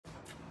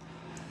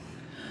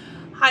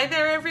Hi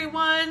there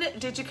everyone.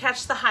 Did you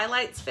catch the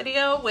highlights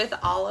video with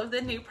all of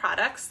the new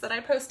products that I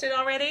posted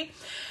already?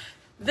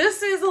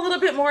 This is a little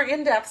bit more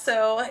in-depth,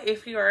 so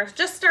if you are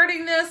just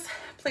starting this,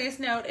 please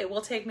note it will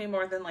take me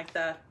more than like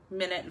the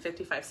minute and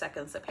 55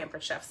 seconds that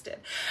Pampered Chefs did.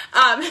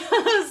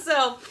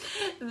 So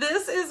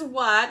this is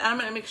what, I'm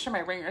gonna make sure my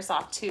ringer's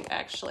off too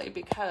actually,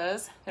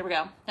 because there we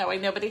go. That way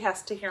nobody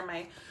has to hear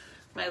my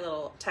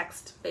little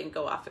text thing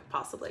go off it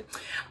possibly.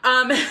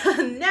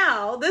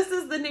 Now this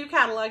is the new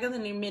catalog and the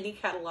new mini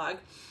catalog.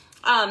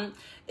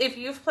 If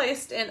you've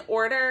placed an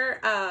order,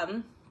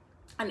 an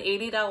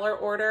 $80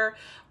 order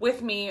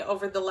with me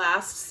over the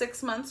last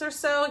 6 months or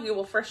so, you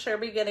will for sure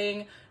be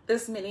getting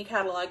this mini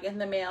catalog in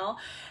the mail.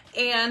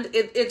 And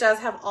it does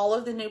have all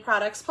of the new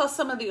products, plus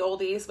some of the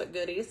oldies, but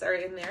goodies are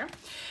in there.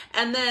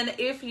 And then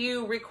if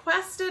you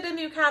requested a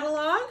new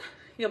catalog,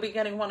 you'll be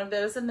getting one of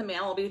those in the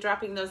mail. I'll be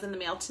dropping those in the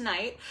mail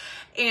tonight.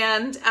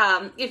 And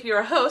if you're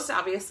a host,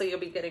 obviously you'll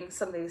be getting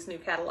some of these new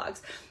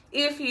catalogs.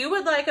 If you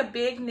would like a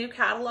big new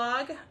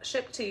catalog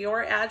shipped to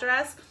your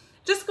address,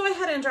 just go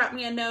ahead and drop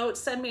me a note,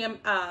 send me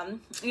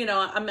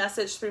a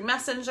message through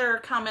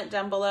Messenger, comment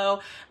down below.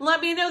 Let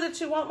me know that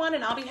you want one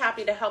and I'll be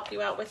happy to help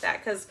you out with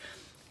that because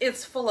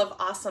it's full of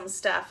awesome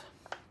stuff,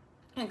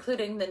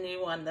 including the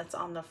new one that's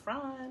on the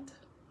front.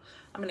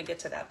 I'm gonna get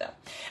to that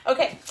though.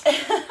 Okay,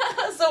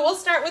 so we'll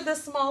start with the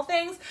small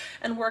things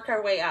and work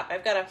our way up.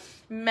 I've got a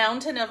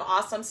mountain of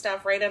awesome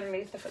stuff right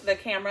underneath the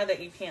camera that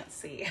you can't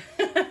see.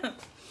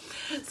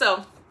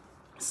 So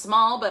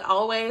small but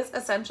always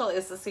essential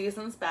is the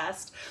season's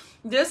best.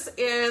 This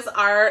is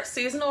our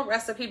seasonal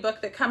recipe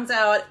book that comes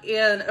out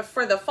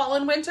for the fall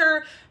and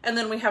winter, and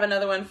then we have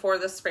another one for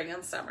the spring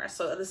and summer.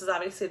 So this is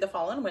obviously the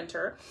fall and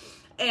winter.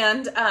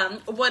 And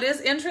what is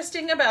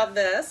interesting about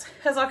this,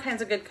 has all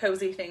kinds of good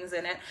cozy things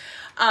in it,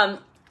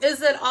 is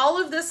that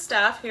all of this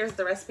stuff, here's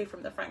the recipe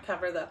from the front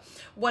cover, the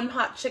one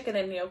pot chicken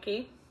and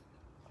gnocchi.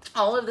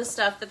 All of the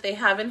stuff that they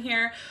have in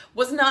here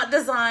was not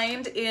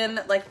designed in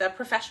like the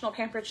professional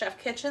Pampered Chef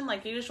kitchen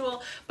like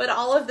usual, but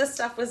all of this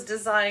stuff was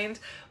designed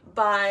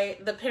by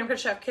the Pampered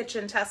Chef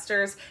kitchen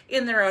testers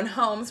in their own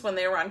homes when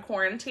they were on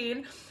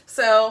quarantine.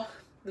 So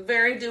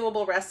very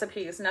doable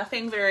recipes,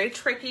 nothing very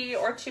tricky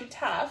or too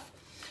tough.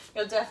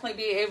 You'll definitely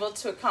be able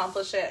to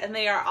accomplish it, and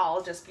they are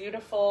all just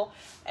beautiful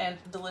and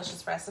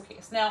delicious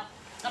recipes. Now,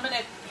 I'm going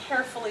to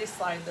carefully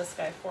slide this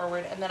guy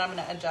forward, and then I'm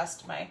going to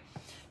adjust my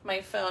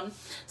phone.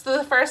 So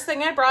the first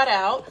thing I brought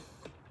out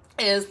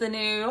is the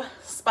new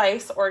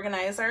spice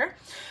organizer.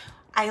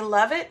 I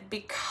love it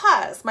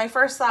because my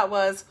first thought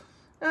was,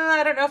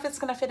 I don't know if it's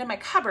going to fit in my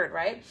cupboard,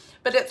 right?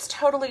 But it's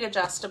totally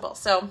adjustable.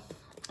 So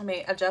let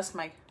me adjust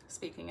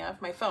speaking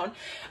of my phone.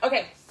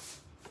 Okay,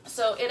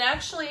 so it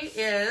actually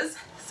is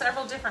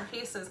several different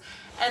pieces,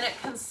 and it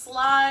can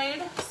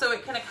slide so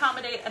it can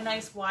accommodate a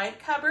nice wide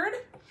cupboard.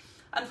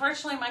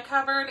 Unfortunately, my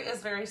cupboard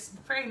is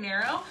very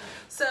narrow,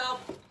 so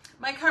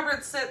my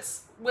cupboard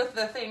sits with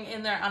the thing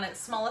in there on its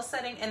smallest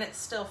setting and it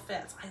still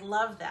fits. I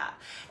love that.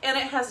 And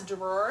it has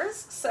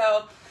drawers,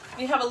 so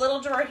you have a little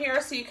drawer here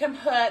so you can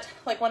put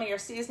like one of your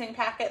seasoning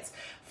packets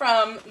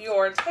from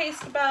your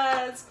taste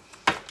buds,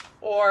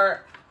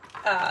 or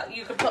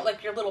you could put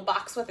like your little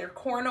box with your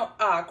corn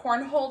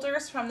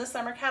holders from the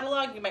summer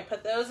catalog. You might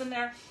put those in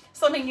there.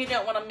 Something you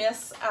don't want to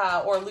miss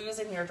or lose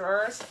in your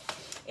drawers.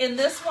 In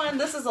this one,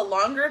 this is a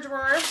longer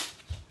drawer.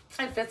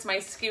 It fits my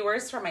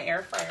skewers for my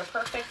air fryer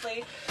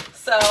perfectly.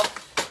 So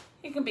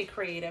you can be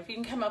creative. You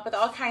can come up with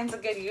all kinds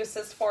of good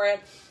uses for it.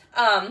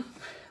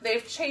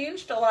 They've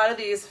changed a lot of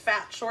these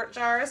fat short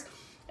jars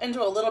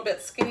into a little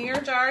bit skinnier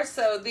jars.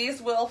 So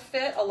these will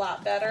fit a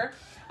lot better.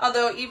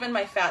 Although even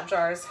my fat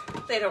jars,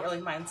 they don't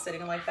really mind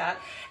sitting like that.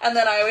 And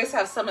then I always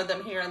have some of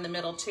them here in the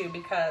middle too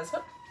because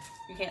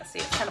you can't see,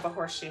 it's kind of a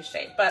horseshoe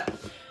shape, but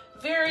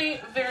very,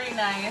 very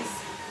nice.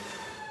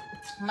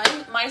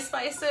 My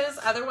spices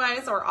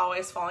otherwise are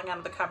always falling out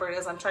of the cupboard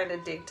as I'm trying to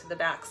dig to the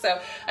back.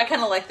 So I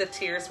kind of like the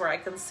tiers where I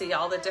can see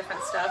all the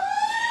different stuff.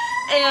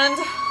 And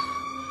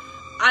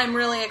I'm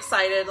really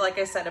excited, like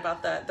I said,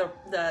 about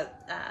the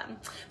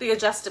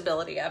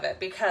adjustability of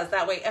it, because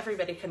that way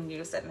everybody can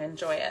use it and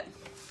enjoy it.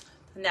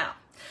 Now,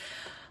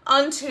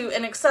 onto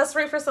an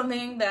accessory for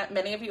something that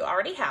many of you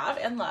already have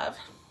and love.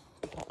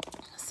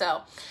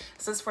 So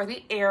this is for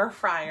the air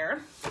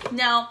fryer.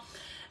 Now,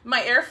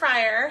 my air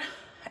fryer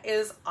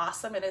is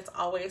awesome and it's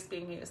always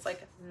being used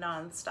like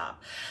nonstop.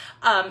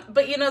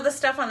 But you know, the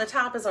stuff on the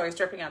top is always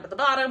dripping onto the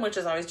bottom, which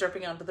is always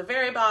dripping onto the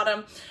very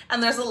bottom.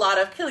 And there's a lot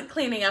of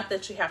cleaning up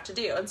that you have to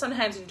do. And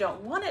sometimes you don't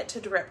want it to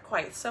drip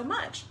quite so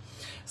much.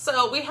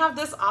 So we have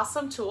this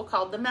awesome tool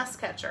called the mess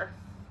catcher.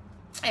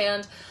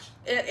 And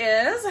it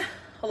is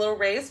a little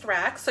raised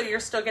rack, so you're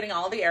still getting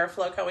all the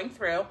airflow going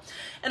through.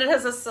 And it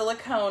has a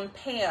silicone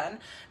pan.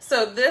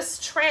 So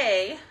this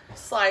tray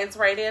slides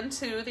right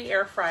into the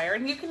air fryer,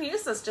 and you can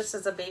use this just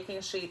as a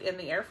baking sheet in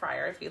the air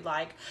fryer if you'd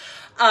like.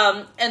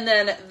 And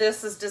then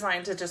this is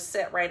designed to just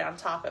sit right on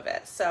top of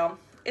it. So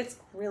it's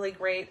really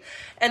great.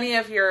 Any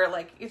of your,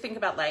 like, you think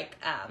about like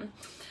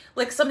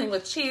like something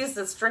with cheese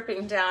that's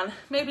dripping down.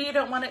 Maybe you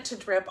don't want it to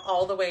drip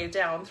all the way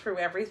down through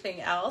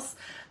everything else.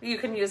 You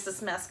can use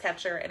this mess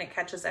catcher and it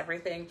catches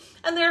everything.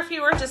 And there are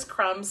fewer just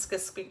crumbs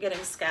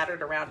getting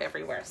scattered around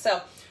everywhere.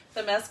 So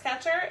the mess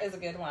catcher is a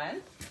good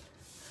one.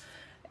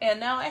 And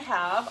now I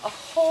have a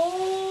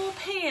whole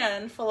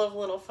pan full of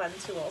little fun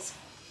tools.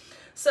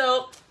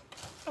 So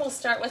we'll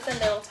start with a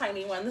little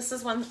tiny one. This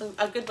is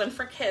a good one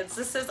for kids.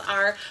 This is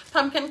our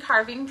pumpkin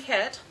carving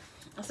kit.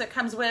 So it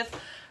comes with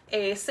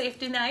a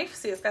safety knife.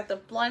 See, it's got the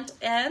blunt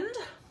end.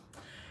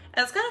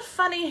 And it's got a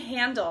funny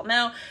handle.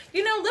 Now,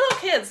 you know, little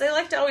kids, they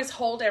like to always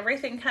hold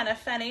everything kind of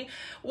funny.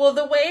 Well,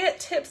 the way it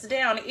tips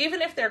down,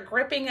 even if they're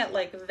gripping it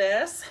like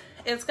this,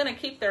 it's going to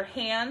keep their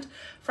hand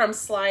from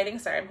sliding.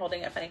 Sorry, I'm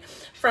holding it funny.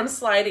 From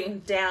sliding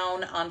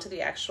down onto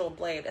the actual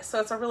blade. So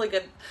it's a really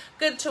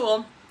good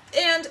tool.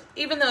 And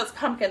even though it's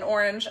pumpkin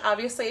orange,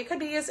 obviously it could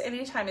be used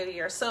any time of the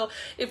year. So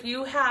if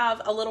you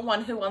have a little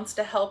one who wants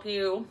to help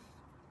you,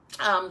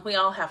 we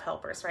all have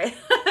helpers, right?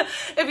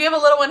 If you have a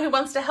little one who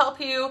wants to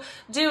help you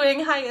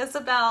doing, hi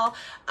Isabel,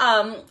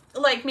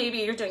 like maybe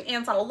you're doing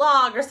ants on a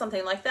log or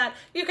something like that,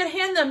 you can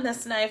hand them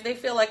this knife. They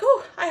feel like,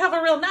 oh, I have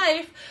a real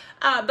knife,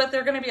 but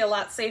they're going to be a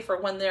lot safer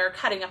when they're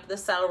cutting up the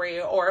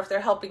celery, or if they're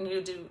helping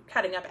you do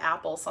cutting up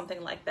apples,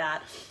 something like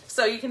that.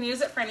 So you can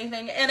use it for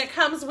anything. And it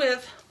comes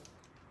with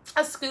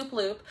a scoop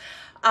loop,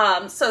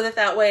 so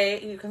that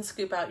way you can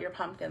scoop out your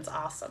pumpkins.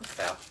 Awesome.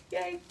 So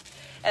yay.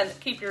 And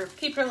keep your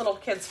little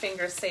kids'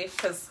 fingers safe,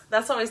 because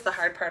that's always the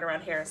hard part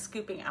around here, is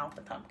scooping out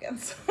the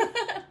pumpkins.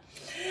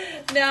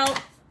 Now,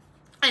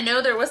 I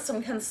know there was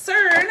some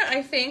concern,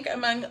 I think,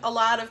 among a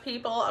lot of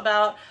people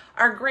about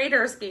our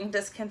graters being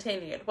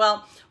discontinued.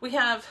 Well, we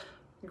have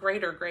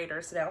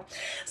graters now.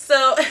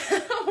 So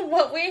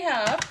what we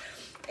have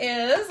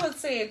is,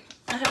 let's see,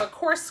 I have a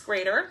coarse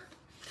grater.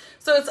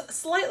 So it's a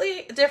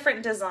slightly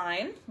different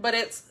design, but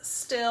it's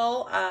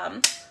still,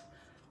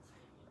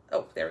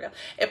 oh, there we go.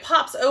 It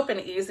pops open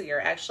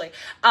easier, actually.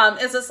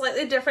 It's a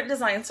slightly different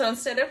design. So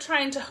instead of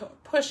trying to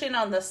push in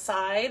on the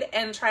side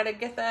and try to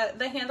get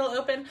the handle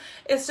open,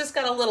 it's just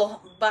got a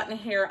little button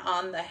here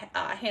on the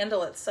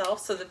handle itself,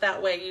 so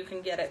that way you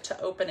can get it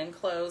to open and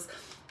close.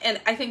 And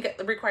I think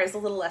it requires a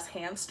little less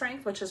hand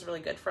strength, which is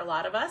really good for a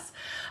lot of us.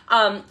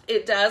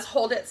 It does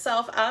hold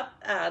itself up.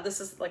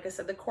 This is, like I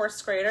said, the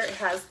coarse grater. It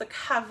has the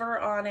cover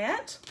on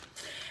it.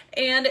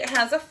 And it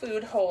has a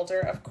food holder,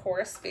 of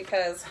course,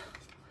 because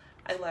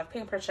I love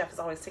Pampered Chef is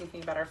always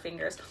thinking about our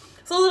fingers.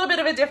 It's a little bit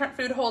of a different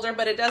food holder,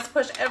 but it does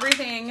push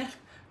everything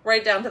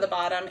right down to the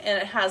bottom,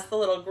 and it has the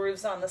little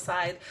grooves on the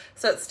side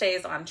so it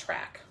stays on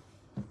track.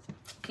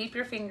 Keep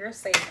your fingers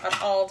safe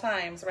at all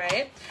times,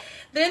 right?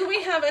 Then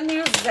we have a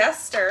new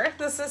zester.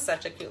 This is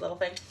such a cute little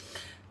thing.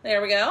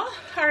 There we go.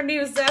 Our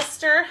new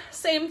zester,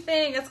 same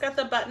thing. It's got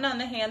the button on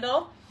the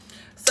handle.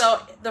 So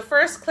the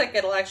first click,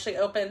 it'll actually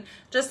open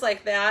just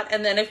like that.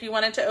 And then if you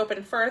want it to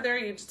open further,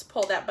 you just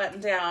pull that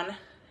button down,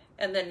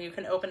 and then you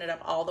can open it up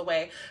all the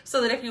way,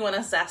 so that if you want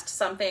to zest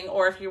something,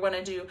 or if you want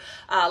to do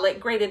like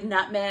grated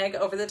nutmeg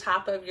over the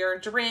top of your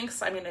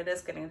drinks, I mean, it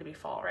is getting to be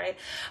fall, right?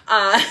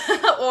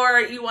 Or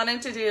you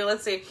wanted to do,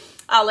 let's see,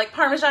 like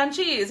Parmesan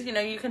cheese, you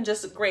know, you can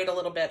just grate a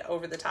little bit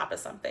over the top of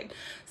something.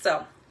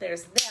 So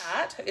there's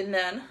that. And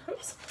then,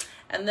 oops.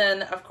 And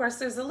then of course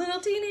there's a little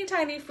teeny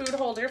tiny food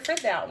holder for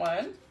that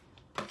one.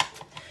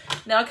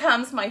 Now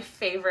comes my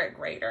favorite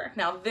grater.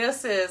 Now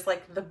this is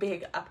like the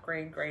big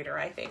upgrade grater,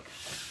 I think.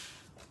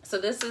 So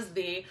this is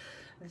the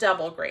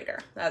double grater.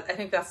 I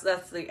think that's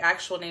the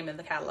actual name in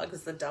the catalog,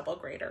 is the double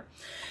grater.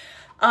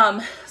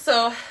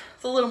 So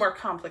it's a little more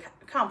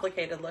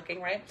complicated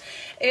looking, right?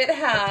 It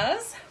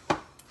has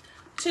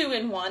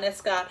 2-in-1.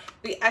 It's got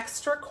the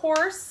extra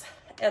coarse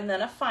and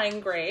then a fine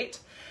grate,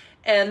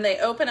 and they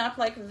open up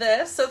like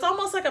this. So it's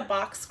almost like a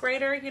box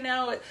grater, you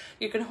know.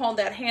 You can hold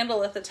that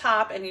handle at the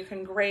top and you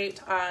can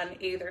grate on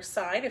either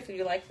side if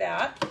you like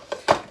that.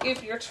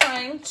 If you're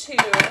trying to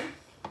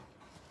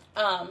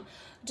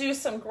do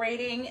some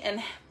grating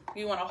and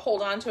you want to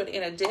hold on to it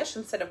in a dish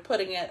instead of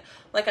putting it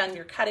like on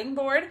your cutting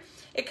board,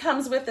 it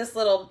comes with this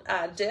little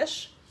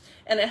dish,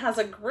 and it has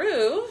a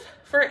groove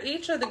for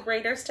each of the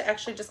graters to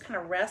actually just kind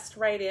of rest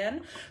right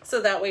in, so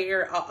that way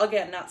you're,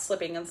 again, not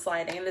slipping and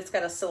sliding. And it's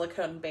got a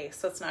silicone base,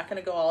 so it's not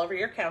going to go all over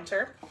your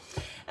counter.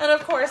 And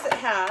of course it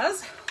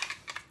has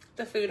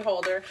the food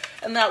holder,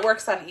 and that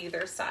works on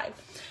either side.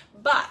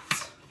 But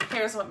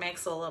here's what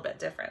makes it a little bit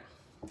different.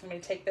 Let me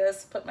take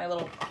this, put my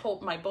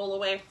my bowl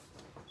away.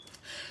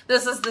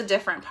 This is the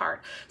different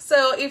part.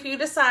 So if you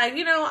decide,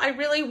 you know, I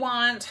really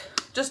want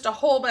just a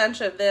whole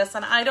bunch of this,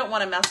 and I don't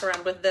want to mess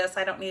around with this,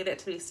 I don't need it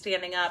to be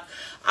standing up,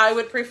 I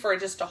would prefer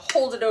just to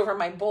hold it over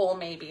my bowl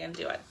maybe and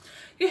do it.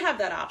 You have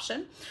that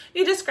option.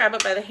 You just grab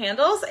it by the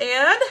handles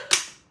and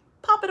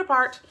pop it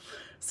apart.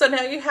 So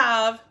now you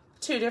have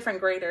two different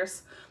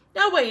graters.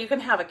 That way you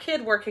can have a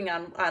kid working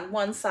on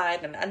one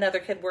side and another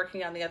kid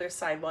working on the other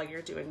side while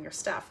you're doing your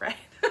stuff, right?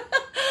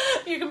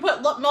 You can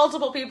put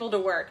multiple people to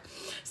work.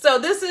 So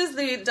this is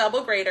the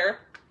double grater.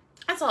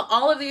 That's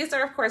all of these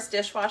are, of course,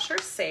 dishwasher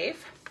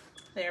safe.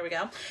 There we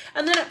go.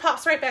 And then it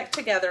pops right back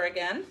together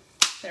again.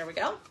 There we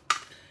go.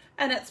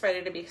 And it's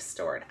ready to be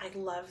stored. I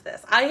love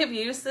this. I have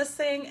used this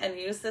thing and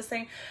used this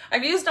thing.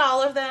 I've used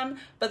all of them,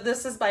 but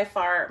this is by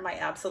far my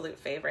absolute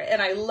favorite.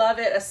 And I love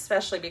it,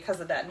 especially because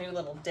of that new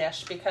little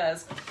dish,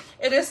 because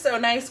it is so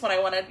nice when I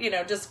want to, you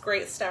know, just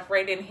great stuff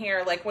right in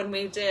here. Like when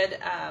we did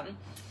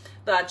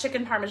the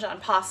chicken Parmesan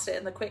pasta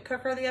in the quick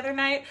cooker the other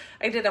night,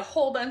 I did a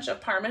whole bunch of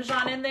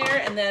Parmesan in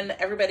there, and then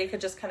everybody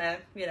could just kind of,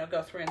 you know,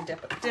 go through and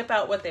dip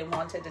out what they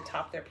wanted to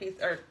top their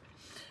pizza, or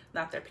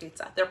not their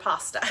pizza, their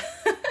pasta.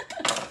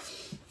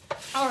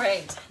 All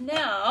right,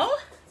 now,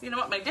 you know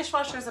what, my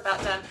dishwasher is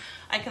about done.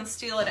 I can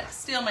steal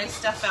my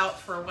stuff out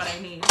for what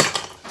I need.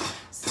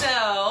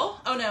 So,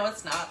 oh no,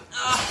 it's not.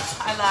 Oh,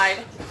 I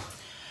lied.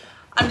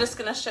 I'm just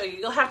gonna show you.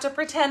 You'll have to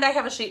pretend I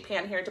have a sheet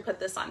pan here to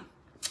put this on.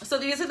 So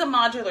these are the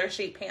modular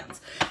sheet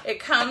pans. It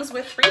comes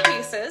with 3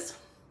 pieces,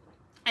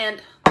 and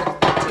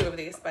 2 of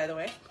these, by the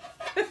way.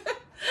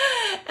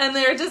 And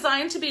they're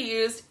designed to be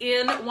used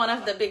in one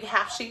of the big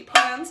half sheet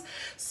pans.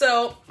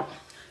 So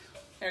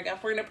there we go.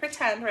 We're going to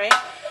pretend, right?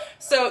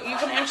 So you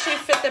can actually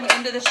fit them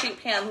into the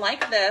sheet pan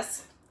like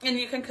this, and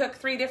you can cook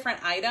 3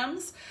 different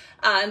items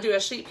and do a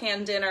sheet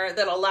pan dinner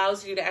that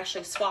allows you to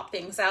actually swap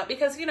things out.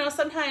 Because, you know,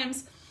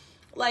 sometimes,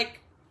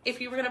 like,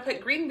 if you were going to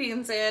put green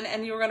beans in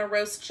and you were going to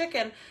roast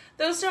chicken,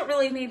 those don't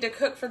really need to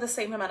cook for the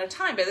same amount of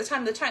time. By the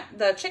time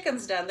the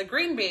chicken's done, the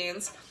green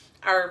beans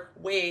are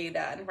way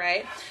done,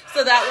 right?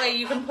 So that way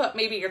you can put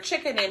maybe your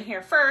chicken in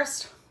here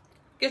first,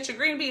 get your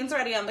green beans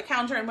ready on the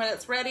counter, and when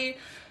it's ready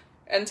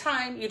and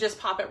time, you just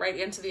pop it right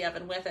into the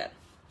oven with it.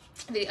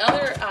 The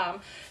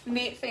other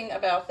neat thing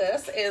about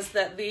this is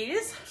that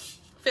these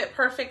fit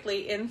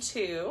perfectly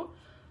into,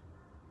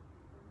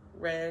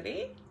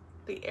 ready?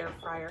 The air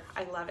fryer.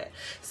 I love it.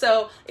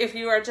 So if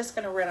you are just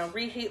going to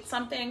reheat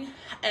something,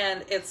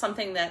 and it's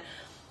something that,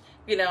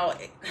 you know,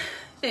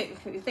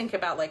 think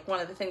about, like one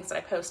of the things that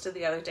I posted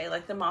the other day,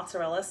 like the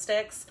mozzarella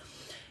sticks.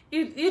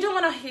 You don't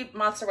want to heat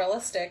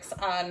mozzarella sticks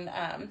on,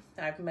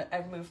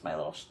 I've moved my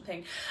little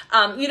thing.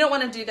 You don't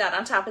want to do that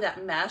on top of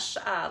that mesh,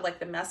 like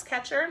the mess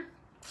catcher,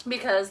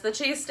 because the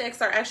cheese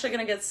sticks are actually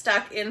going to get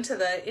stuck into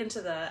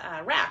the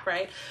rack,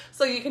 right?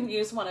 So you can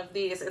use one of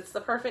these. It's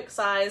the perfect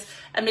size,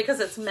 and because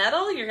it's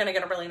metal, you're going to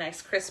get a really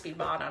nice crispy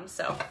bottom.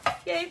 So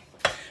yay.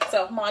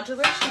 So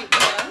modular sheet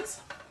pans.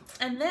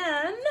 And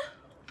then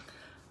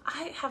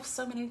I have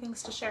so many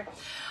things to share.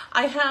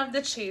 I have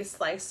the cheese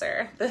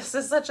slicer. This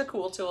is such a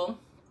cool tool.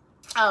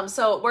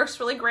 So it works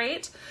really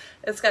great.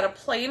 It's got a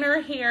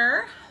planer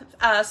here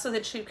so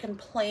that you can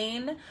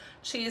plane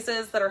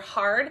cheeses that are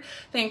hard.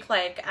 Think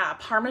like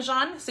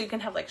Parmesan, so you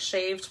can have like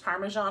shaved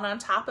Parmesan on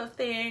top of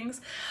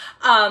things.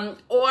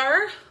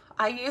 Or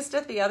I used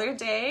it the other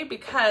day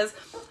because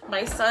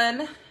my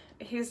son,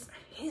 he's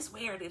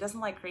weird. He doesn't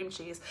like cream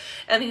cheese,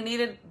 and he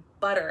needed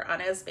butter on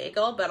his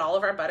bagel, but all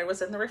of our butter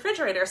was in the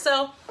refrigerator.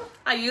 So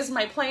I used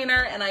my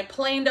planer and I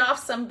planed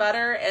off some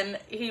butter, and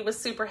he was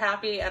super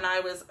happy, and I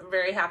was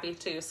very happy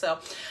too. So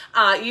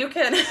you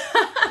can,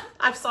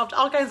 I've solved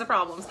all kinds of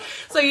problems.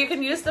 So you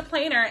can use the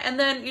planer, and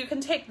then you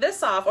can take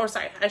this off, or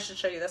sorry, I should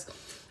show you this.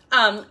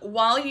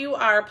 While you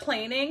are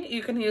planing,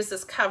 you can use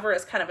this cover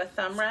as kind of a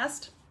thumb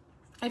rest.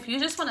 If you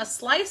just want to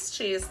slice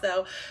cheese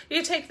though,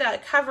 you take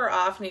that cover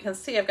off, and you can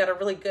see I've got a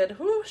really good,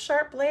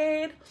 sharp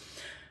blade.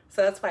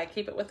 So that's why I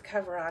keep it with the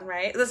cover on,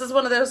 right? This is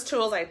one of those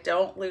tools I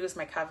don't lose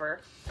my cover.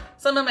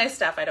 Some of my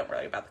stuff I don't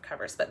worry about the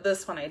covers, but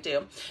this one I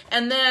do.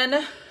 And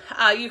then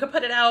you can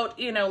put it out,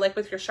 you know, like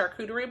with your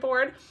charcuterie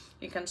board.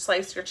 You can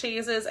slice your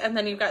cheeses, and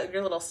then you've got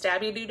your little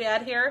stabby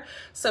doodad here.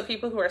 So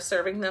people who are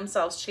serving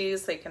themselves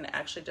cheese, they can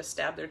actually just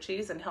stab their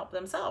cheese and help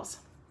themselves.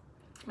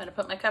 I'm gonna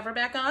put my cover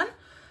back on.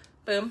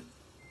 Boom.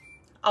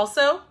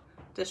 Also,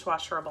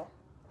 dishwasherable.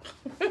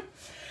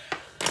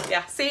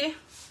 Yeah, see?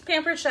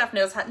 Pampered Chef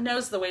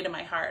knows the way to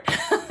my heart.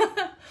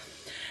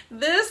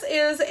 This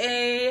is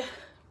a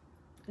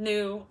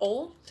new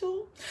old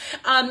tool.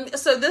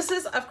 So this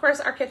is, of course,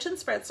 our kitchen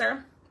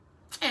spritzer,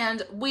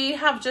 and we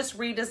have just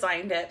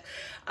redesigned it.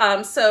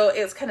 So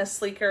it's kind of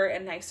sleeker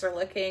and nicer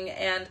looking.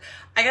 And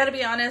I gotta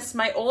be honest,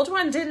 my old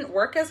one didn't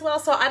work as well.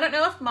 So I don't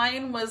know if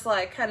mine was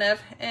like kind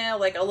of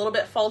like a little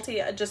bit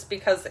faulty just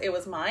because it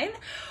was mine,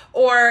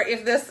 or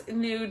if this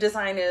new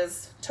design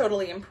is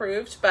totally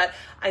improved. But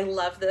I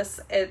love this.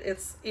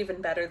 It's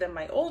even better than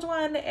my old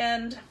one.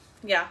 And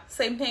yeah,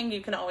 same thing.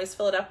 You can always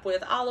fill it up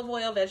with olive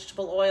oil,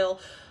 vegetable oil,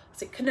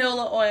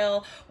 canola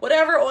oil,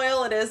 whatever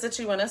oil it is that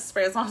you want to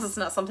spray, as long as it's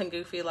not something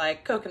goofy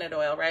like coconut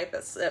oil, right?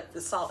 That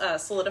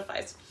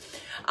solidifies.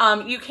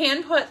 You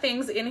can put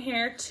things in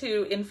here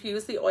to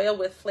infuse the oil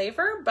with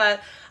flavor,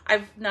 but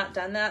I've not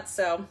done that,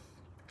 so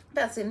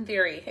that's in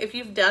theory. If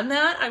you've done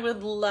that, I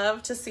would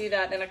love to see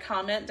that in a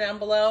comment down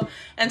below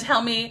and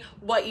tell me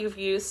what you've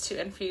used to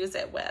infuse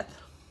it with.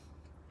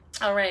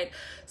 All right,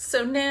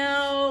 so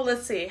now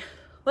let's see.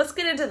 Let's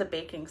get into the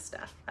baking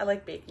stuff. I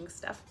like baking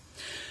stuff.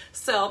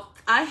 So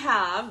I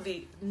have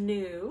the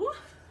new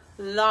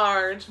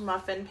large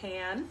muffin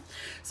pan.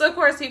 So of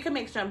course you can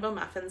make jumbo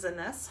muffins in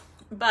this,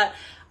 but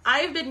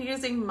I've been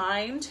using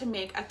mine to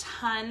make a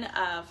ton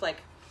of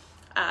like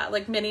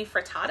mini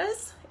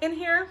frittatas in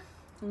here,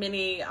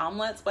 mini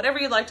omelets, whatever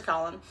you'd like to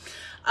call them,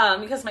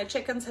 because my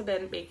chickens have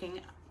been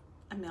making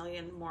a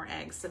million more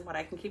eggs than what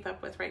I can keep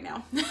up with right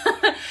now.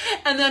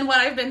 And then what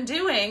I've been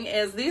doing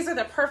is these are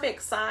the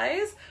perfect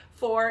size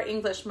for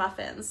English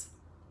muffins.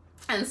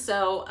 And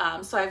so,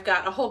 so I've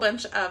got a whole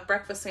bunch of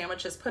breakfast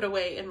sandwiches put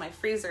away in my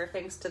freezer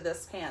thanks to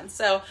this pan.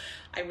 So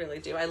I really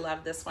do. I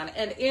love this one.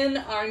 And in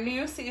our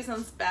new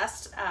Season's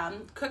Best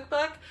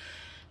cookbook,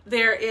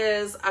 there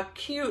is a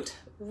cute,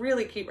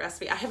 really cute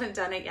recipe. I haven't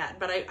done it yet,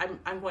 but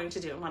I'm going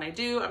to do it. When I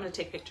do, I'm going to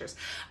take pictures.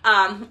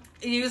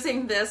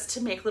 Using this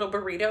to make little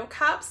burrito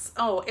cups.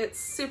 Oh, it's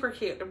super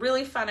cute. A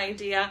really fun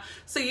idea.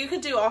 So you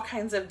could do all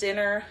kinds of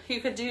dinner.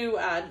 You could do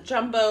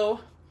jumbo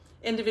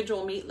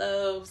individual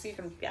meatloaves. You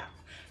can, yeah,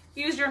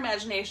 use your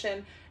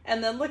imagination.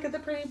 And then look at the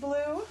pretty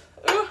blue.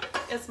 Ooh,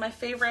 it's my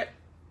favorite.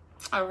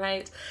 All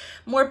right,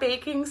 more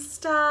baking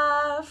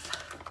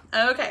stuff.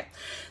 Okay,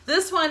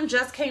 this one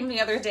just came the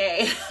other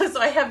day,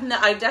 so I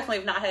definitely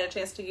have not had a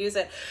chance to use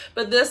it,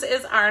 but this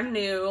is our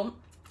new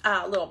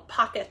little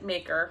pocket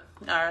maker.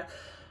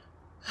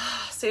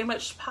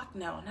 Sandwich pocket,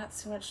 no, not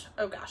sandwich.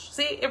 Oh gosh,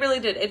 see, it really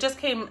did. It just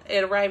came,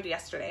 it arrived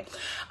yesterday.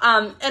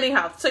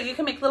 Anyhow, so you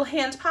can make little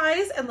hand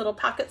pies and little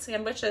pocket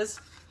sandwiches.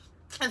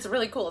 It's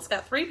really cool. It's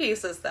got 3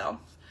 pieces though.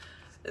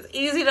 It's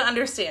easy to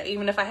understand,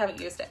 even if I haven't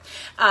used it.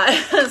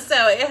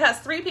 So it has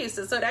 3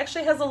 pieces. So it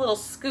actually has a little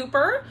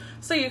scooper,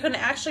 so you can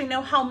actually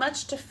know how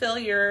much to fill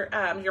your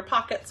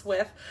pockets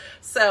with.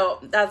 So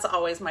that's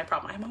always my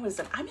problem.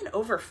 I'm an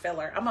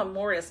overfiller. I'm a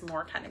more is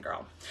more kind of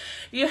girl.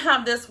 You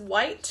have this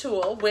white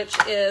tool, which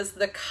is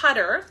the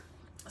cutter.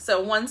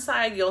 So one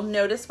side, you'll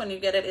notice when you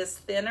get it, is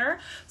thinner.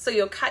 So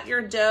you'll cut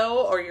your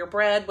dough or your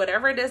bread,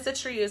 whatever it is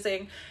that you're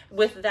using,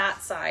 with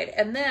that side.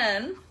 And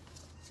then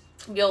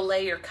you'll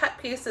lay your cut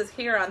pieces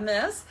here on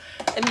this,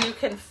 and you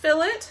can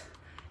fill it,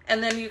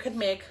 and then you can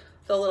make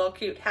the little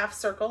cute half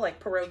circle like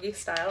pierogi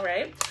style,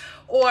 right?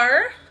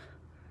 Or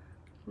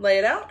lay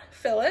it out,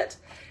 fill it,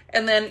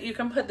 and then you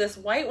can put this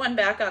white one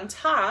back on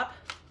top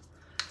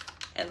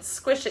and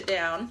squish it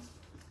down,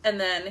 and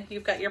then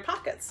you've got your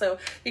pockets. So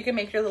you can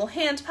make your little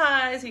hand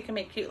pies, you can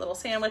make cute little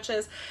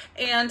sandwiches,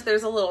 and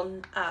there's a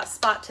little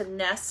spot to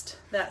nest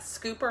that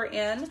scooper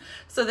in,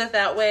 so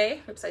that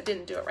way, oops, I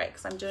didn't do it right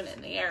because I'm doing it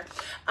in the air.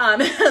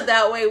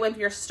 That way when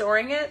you're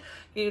storing it,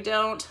 you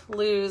don't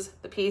lose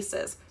the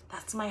pieces.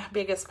 That's my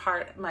biggest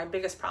part. My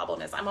biggest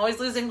problem is I'm always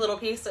losing little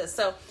pieces.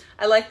 So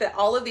I like that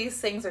all of these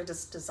things are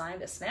just designed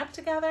to snap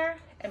together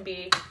and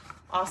be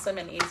awesome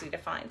and easy to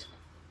find.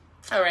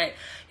 All right,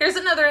 here's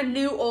another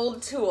new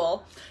old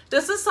tool.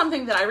 This is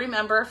something that I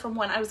remember from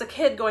when I was a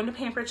kid going to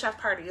Pampered Chef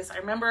parties. I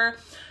remember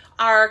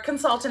our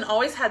consultant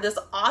always had this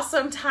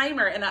awesome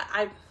timer, and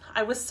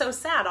I was so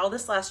sad all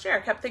this last year. I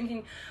kept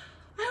thinking,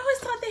 I always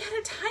thought they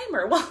had a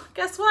timer. Well,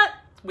 guess what?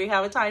 We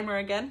have a timer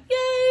again.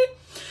 Yay!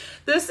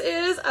 This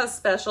is a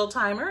special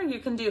timer. You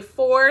can do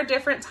 4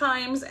 different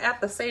times at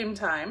the same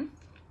time,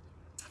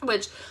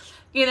 which,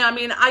 you know, I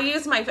mean,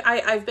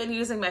 I've been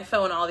using my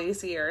phone all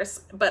these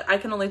years, but I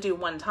can only do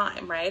 1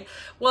 time, right?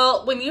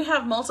 Well, when you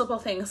have multiple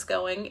things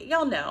going,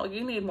 y'all know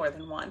you need more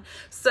than one.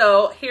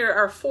 So here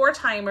are 4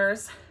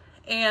 timers,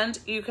 and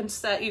you can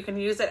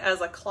use it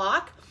as a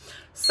clock.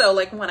 So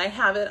like when I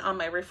have it on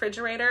my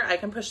refrigerator, I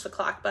can push the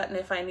clock button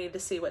if I need to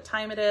see what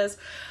time it is.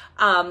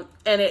 And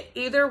it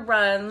either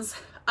runs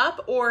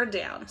up or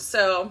down.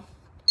 So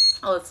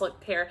let's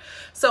look here.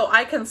 So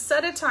I can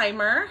set a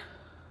timer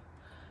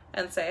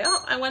and say,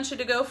 oh, I want you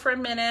to go for a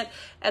minute,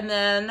 and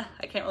then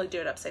I can't really do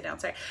it upside down,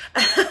 sorry,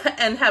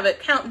 and have it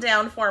count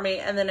down for me,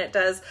 and then it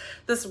does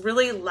this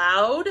really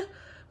loud,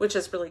 which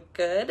is really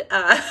good,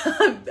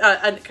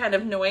 a kind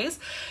of noise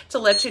to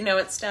let you know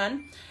it's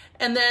done.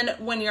 And then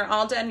when you're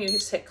all done, you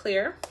just hit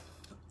clear.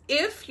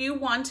 If you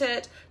want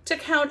it to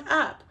count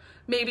up,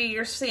 maybe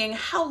you're seeing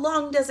how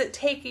long does it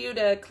take you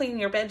to clean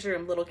your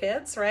bedroom, little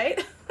kids,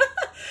 right?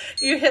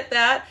 You hit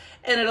that,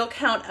 and it'll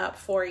count up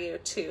for you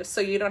too, so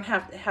you don't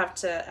have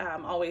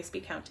to always be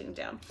counting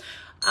down.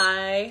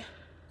 I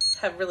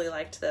have really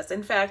liked this.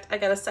 In fact, I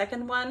got a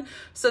second one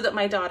so that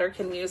my daughter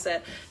can use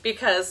it,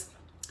 because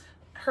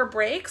her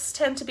breaks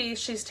tend to be,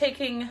 she's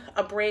taking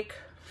a break,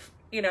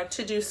 you know,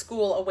 to do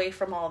school away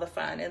from all the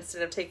fun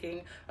instead of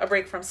taking a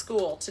break from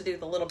school to do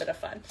the little bit of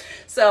fun.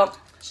 So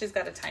she's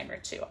got a timer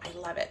too. I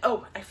love it.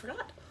 Oh, I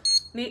forgot.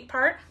 Neat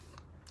part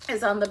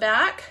is on the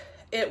back.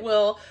 It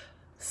will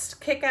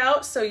kick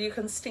out so you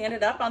can stand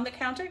it up on the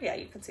counter. Yeah,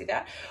 you can see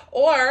that.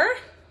 Or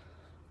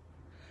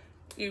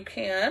you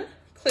can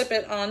clip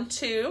it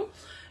onto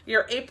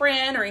your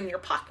apron or in your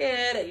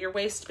pocket at your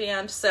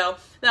waistband. So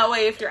that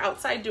way, if you're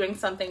outside doing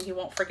something, you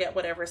won't forget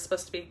whatever is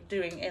supposed to be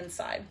doing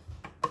inside.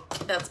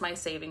 That's my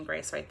saving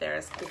grace right there,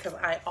 is because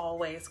I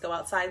always go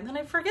outside and then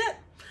I forget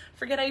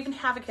I even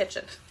have a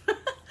kitchen.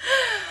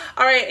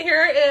 All right,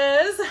 here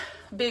is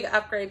big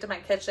upgrade to my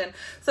kitchen.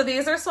 So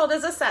these are sold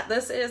as a set.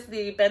 This is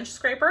the bench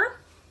scraper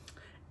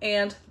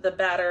and the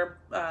batter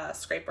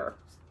scraper.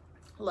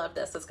 Love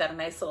this. It's got a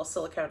nice little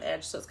silicone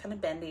edge, so it's kind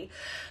of bendy.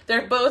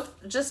 They're both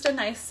just a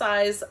nice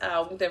size.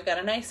 They've got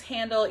a nice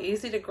handle,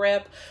 easy to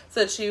grip,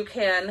 so that you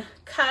can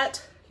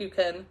cut. You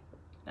can,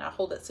 now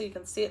hold it so you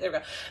can see it. There we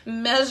go.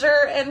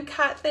 Measure and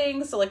cut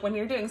things. So like when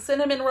you're doing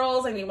cinnamon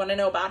rolls and you want to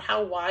know about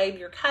how wide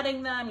you're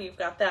cutting them, you've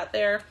got that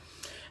there.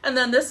 And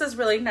then this is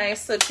really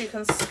nice so that you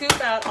can scoop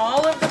out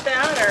all of the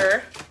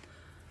batter,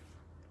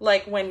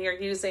 like when you're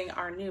using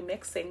our new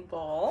mixing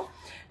bowl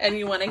and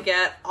you want to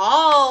get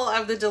all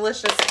of the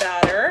delicious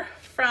batter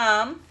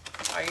from,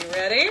 are you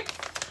ready?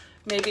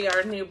 Maybe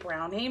our new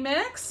brownie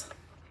mix,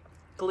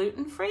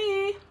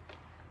 gluten-free.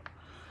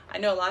 I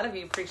know a lot of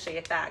you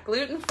appreciate that.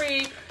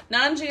 Gluten-free,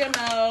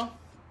 non-GMO,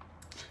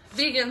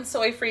 vegan,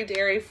 soy-free,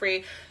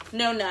 dairy-free,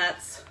 no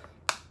nuts.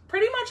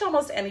 Pretty much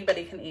almost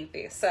anybody can eat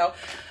these. So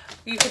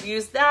you could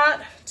use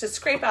that to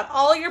scrape out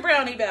all your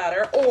brownie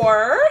batter,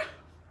 or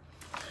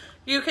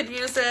you could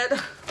use it,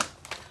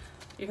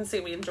 you can see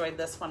we enjoyed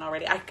this one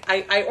already.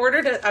 I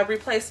ordered a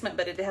replacement,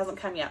 but it hasn't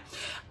come yet.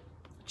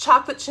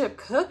 Chocolate chip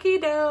cookie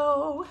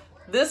dough.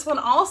 This one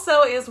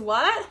also is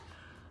what?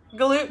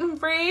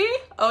 Gluten-free.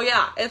 Oh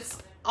yeah, it's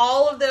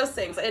all of those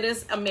things. It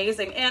is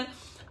amazing. And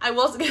I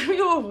will give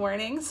you a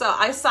warning. So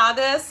I saw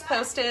this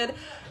posted,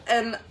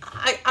 and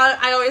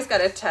I always got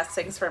to test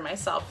things for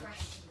myself.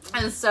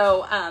 And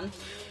so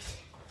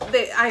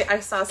I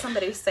saw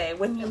somebody say,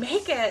 when you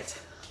make it,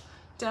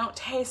 don't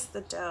taste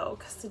the dough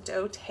because the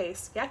dough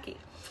tastes yucky.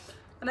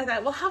 And I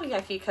thought, well, how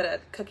yucky could a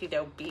cookie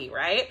dough be,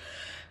 right?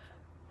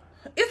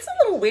 It's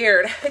a little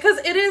weird because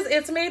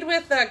it's made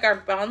with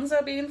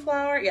garbanzo bean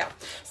flour. Yeah.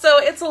 So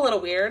it's a little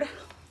weird.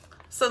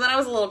 So then I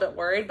was a little bit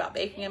worried about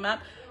baking them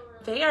up.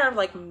 They are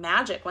like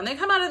magic. When they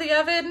come out of the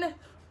oven,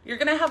 you're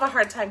going to have a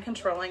hard time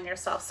controlling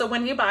yourself. So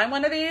when you buy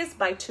one of these,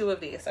 buy 2 of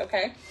these,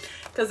 okay?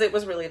 Because it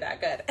was really that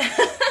good.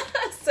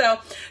 So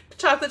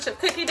chocolate chip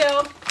cookie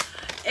dough.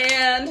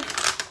 And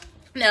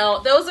now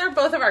those are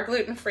both of our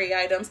gluten-free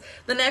items.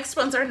 The next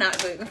ones are not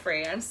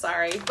gluten-free, I'm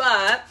sorry.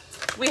 But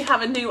we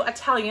have a new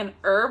Italian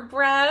herb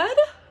bread.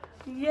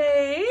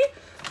 Yay.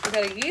 We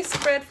got a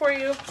yeast bread for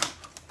you.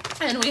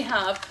 And we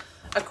have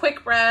a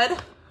quick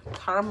bread,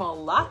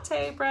 caramel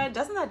latte bread.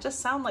 Doesn't that just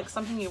sound like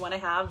something you want to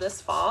have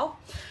this fall?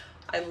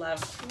 I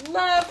love,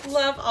 love,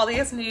 love all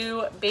these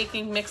new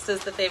baking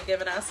mixes that they've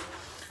given us.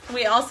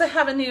 We also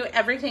have a new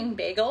everything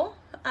bagel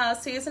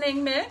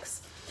seasoning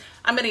mix.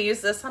 I'm going to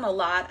use this on a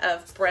lot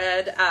of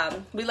bread.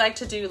 We like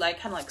to do like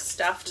kind of like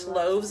stuffed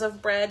loaves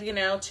of bread, you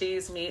know,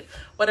 cheese, meat,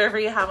 whatever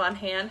you have on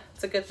hand.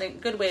 It's a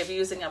good way of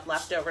using up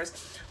leftovers.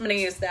 I'm going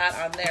to use that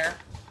on there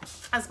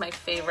as my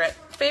favorite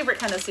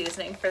kind of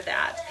seasoning for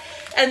that.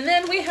 And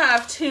then we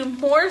have 2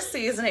 more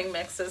seasoning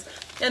mixes,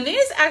 and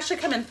these actually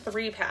come in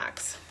 3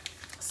 packs.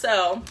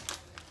 So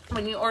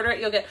when you order it,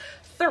 you'll get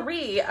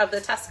 3 of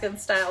the Tuscan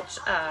style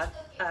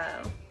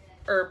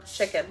herb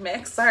chicken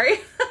mix, sorry.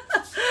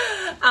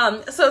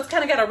 So it's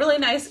kind of got a really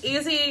nice,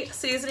 easy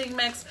seasoning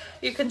mix.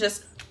 You can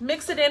just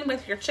mix it in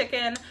with your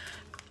chicken.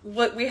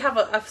 We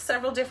have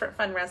several different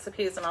fun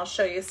recipes, and I'll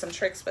show you some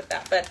tricks with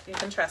that, but you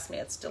can trust me,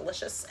 it's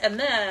delicious. And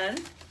then,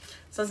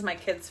 this is my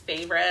kid's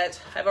favorite.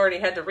 I've already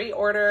had to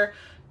reorder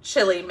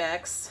chili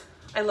mix.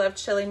 I love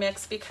chili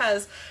mix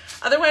because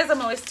otherwise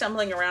I'm always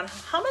stumbling around.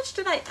 How much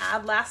did I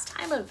add last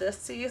time of this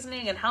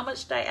seasoning and how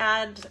much did I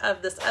add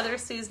of this other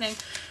seasoning?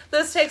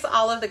 This takes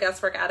all of the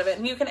guesswork out of it,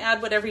 and you can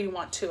add whatever you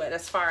want to it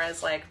as far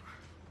as like,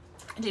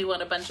 do you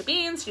want a bunch of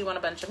beans? Do you want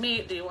a bunch of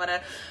meat? Do you want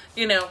to,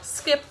 you know,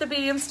 skip the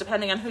beans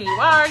depending on who you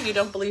are? You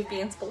don't believe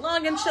beans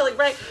belong in chili,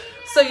 right?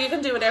 So you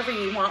can do whatever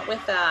you want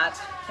with that,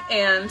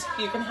 and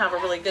you can have a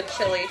really good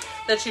chili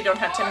that you don't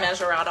have to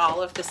measure out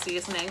all of the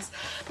seasonings.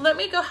 Let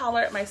me go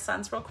holler at my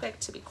sons real quick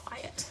to be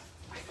quiet.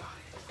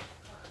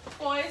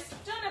 Boys,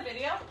 doing a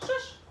video.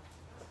 Shush.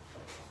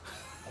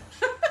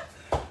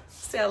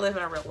 See, I live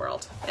in a real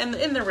world, in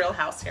the real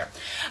house here.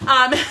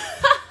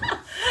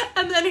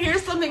 And then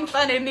here's something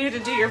fun and new to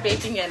do your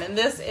baking in, and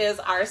this is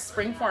our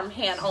springform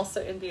pan,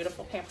 also in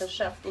beautiful Pampered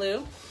Chef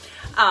Blue.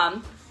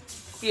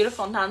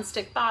 Beautiful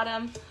non-stick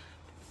bottom,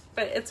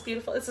 but it's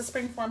beautiful. It's a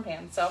springform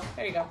pan, so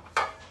there you go.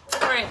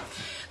 All right,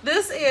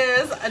 this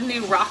is a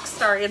new rock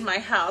star in my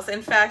house.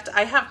 In fact,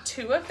 I have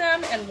 2 of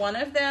them, and one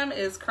of them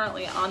is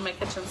currently on my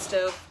kitchen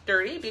stove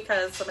dirty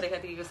because somebody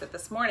had to use it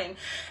this morning,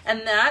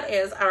 and that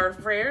is our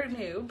brand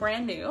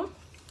new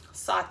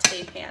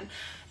saute pan.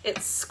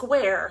 It's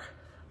square.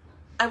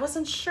 I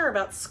wasn't sure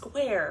about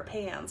square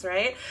pans,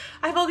 right?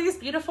 I have all these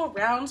beautiful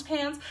round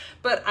pans,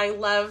 but I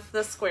love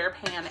the square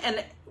pan.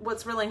 And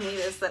what's really neat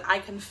is that I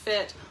can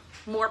fit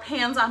more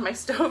pans on my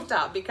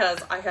stovetop because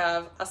I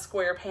have a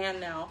square pan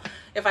now.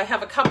 If I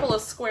have a couple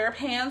of square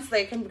pans,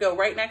 they can go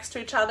right next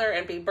to each other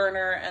and be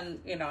burner and,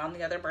 you know, on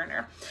the other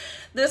burner.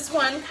 This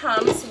one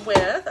comes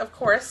with, of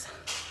course,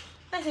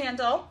 a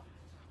handle.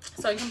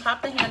 So you can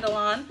pop the handle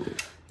on.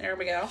 There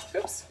we go.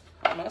 Oops,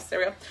 almost, there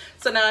we go.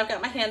 So now I've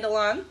got my handle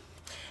on.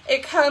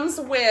 It comes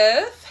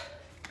with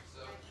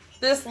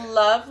this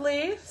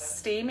lovely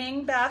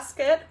steaming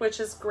basket, which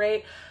is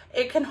great.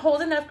 It can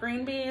hold enough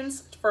green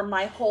beans for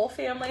my whole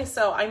family,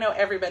 so I know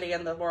everybody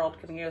in the world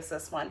can use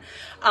this one.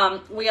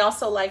 We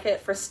also like it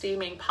for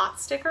steaming pot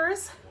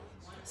stickers.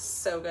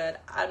 So good.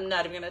 I'm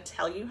not even going to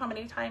tell you how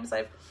many times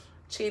I've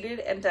cheated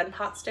and done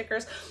pot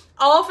stickers,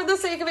 all for the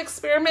sake of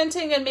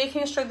experimenting and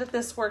making sure that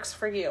this works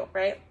for you,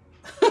 right?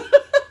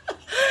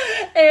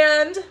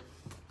 And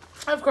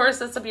of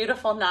course, it's a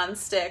beautiful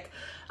non-stick,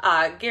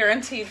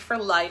 guaranteed for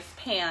life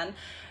pan.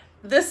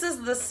 This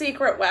is the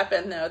secret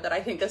weapon though that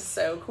I think is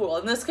so cool,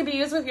 and this can be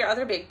used with your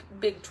other big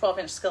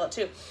 12-inch skillet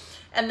too,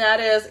 and that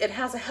is it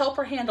has a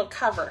helper handle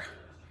cover,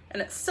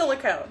 and it's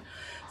silicone.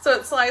 So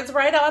it slides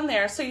right on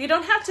there, so you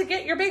don't have to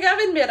get your big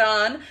oven mitt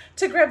on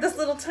to grab this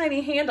little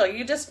tiny handle.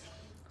 You just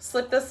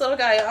slip this little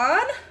guy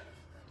on,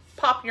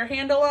 pop your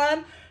handle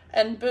on,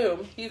 and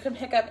boom, you can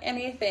pick up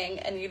anything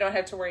and you don't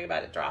have to worry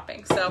about it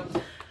dropping. So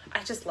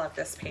I just love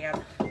this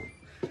pan.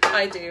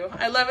 I do.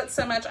 I love it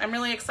so much. I'm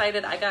really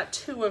excited. I got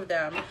 2 of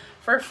them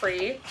for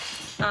free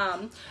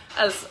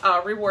as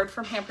a reward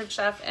from Pampered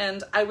Chef,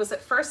 and I was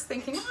at first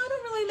thinking, oh, I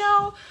don't really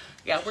know.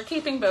 Yeah, we're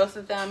keeping both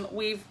of them.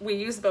 We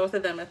use both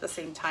of them at the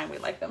same time. We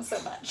like them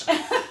so much.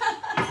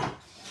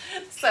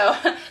 So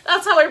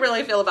that's how I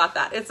really feel about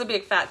that. It's a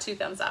big fat 2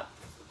 thumbs up.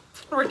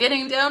 We're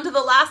getting down to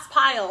the last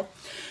pile.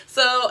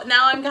 So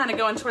now I'm kind of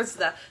going towards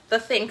the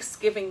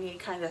Thanksgiving-y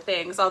kind of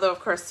things, although of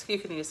course you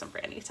can use them for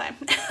any time.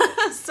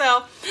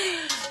 So,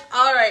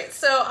 all right,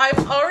 so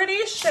I've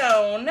already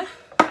shown,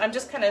 I'm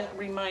just kind of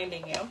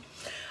reminding you,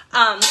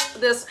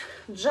 this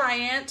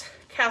giant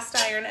cast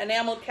iron,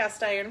 enameled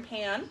cast iron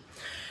pan.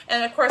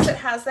 And of course it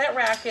has that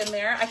rack in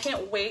there. I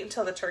can't wait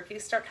until the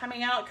turkeys start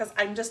coming out because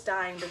I'm just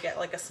dying to get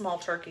like a small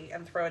turkey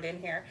and throw it in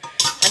here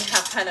and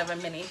have kind of a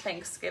mini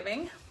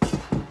Thanksgiving.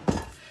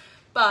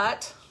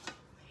 But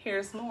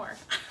here's more.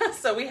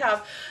 So we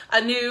have a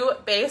new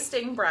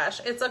basting brush.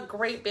 It's a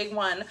great big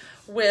one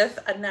with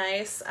a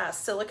nice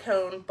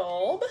silicone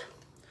bulb.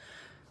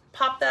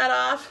 Pop that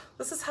off.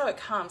 This is how it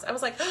comes. I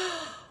was like,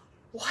 oh,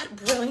 what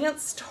brilliant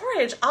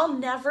storage. I'll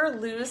never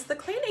lose the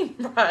cleaning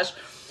brush.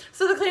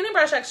 So the cleaning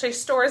brush actually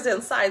stores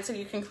inside, so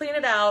you can clean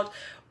it out,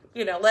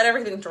 you know, let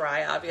everything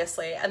dry,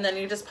 obviously, and then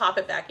you just pop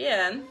it back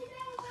in,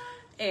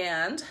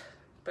 and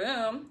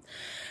boom.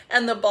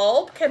 And the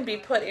bulb can be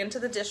put into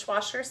the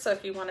dishwasher, so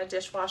if you want to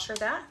dishwasher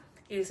that,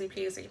 easy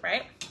peasy,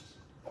 right?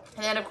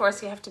 And then, of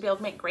course, you have to be able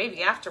to make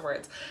gravy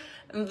afterwards.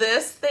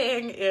 This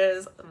thing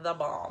is the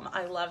bomb.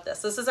 I love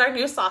this. This is our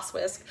new sauce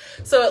whisk.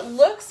 So it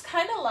looks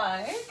kind of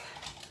like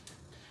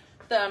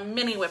the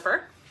mini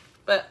whipper,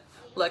 but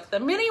look, the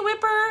mini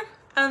whipper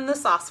and the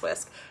sauce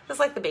whisk is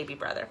like the baby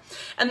brother.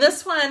 And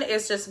this one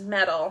is just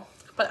metal,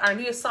 but our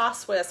new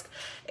sauce whisk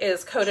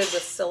is coated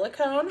with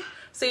silicone.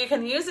 So you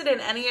can use it in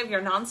any of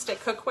your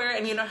non-stick cookware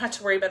and you don't have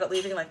to worry about it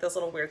leaving like those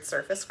little weird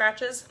surface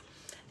scratches.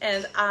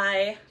 And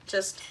I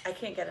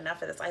can't get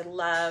enough of this. I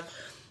love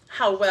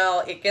how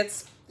well it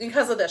gets,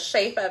 because of the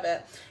shape of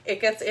it,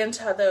 it gets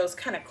into those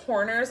kind of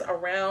corners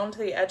around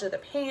the edge of the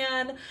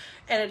pan,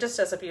 and it just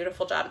does a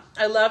beautiful job.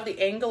 I love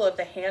the angle of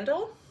the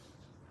handle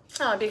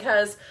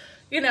because,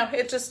 you know,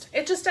 it just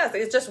does.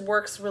 It just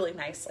works really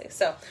nicely.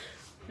 So,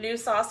 new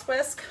sauce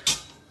whisk,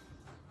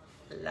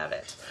 love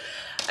it.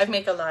 I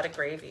make a lot of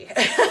gravy.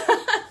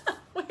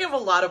 We have a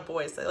lot of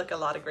boys. They like a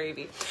lot of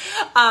gravy.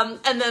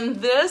 And then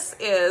this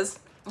is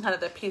kind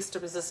of the piece de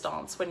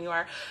resistance when you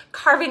are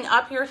carving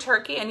up your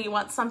turkey and you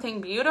want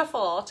something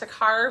beautiful to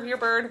carve your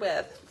bird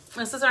with.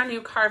 This is our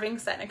new carving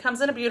set. It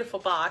comes in a beautiful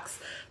box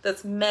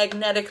that's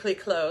magnetically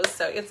closed.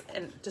 So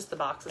and just the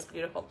box is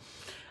beautiful.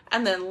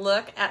 And then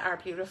look at our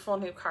beautiful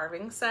new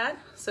carving set.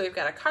 So we've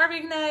got a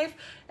carving knife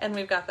and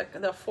we've got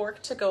the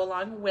fork to go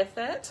along with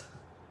it.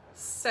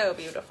 So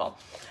beautiful.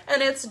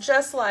 And it's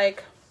just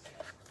like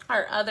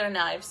our other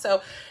knives.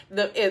 So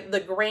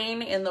the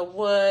grain in the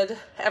wood,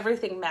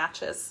 everything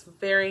matches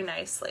very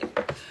nicely.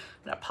 I'm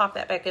gonna pop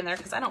that back in there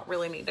because I don't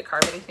really need to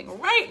carve anything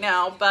right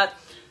now, but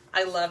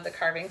I love the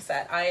carving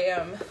set. I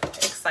am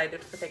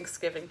excited for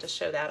Thanksgiving to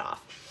show that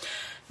off.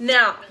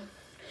 Now,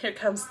 here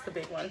comes the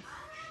big one.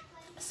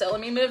 So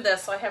let me move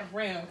this so I have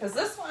room, because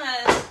this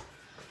one,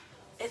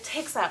 it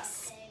takes up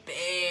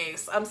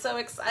space. I'm so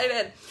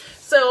excited.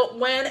 So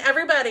when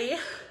everybody,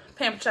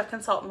 Pampered Chef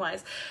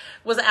consultant-wise,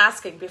 was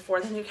asking before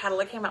the new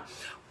catalog came out,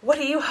 what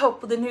do you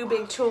hope the new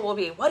big tool will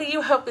be? What do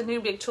you hope the new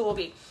big tool will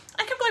be?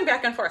 I kept going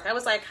back and forth. I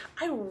was like,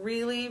 I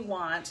really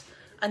want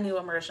a new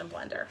immersion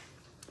blender.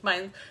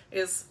 Mine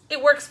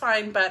it works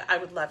fine, but I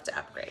would love to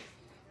upgrade.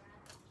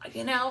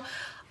 You know,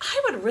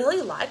 I would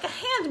really like a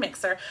hand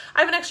mixer. I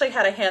haven't actually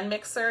had a hand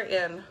mixer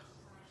in,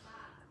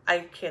 I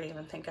can't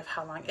even think of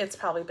how long. It's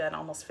probably been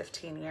almost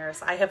 15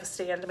 years. I have a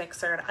stand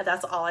mixer and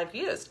that's all I've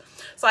used.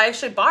 So I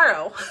actually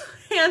borrow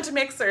hand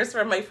mixers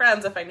from my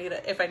friends if I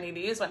need to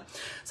use one.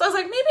 So I was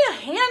like, maybe a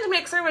hand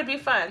mixer would be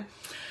fun. And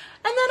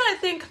then I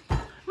think,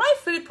 my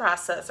food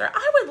processor,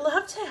 I would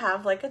love to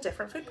have like a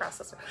different food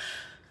processor.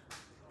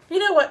 You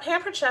know what?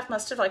 Pampered Chef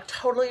must have like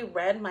totally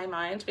read my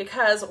mind,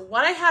 because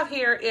what I have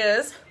here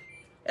is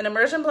an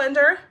immersion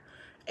blender,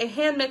 a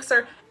hand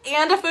mixer,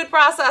 and a food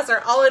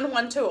processor all in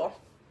one tool.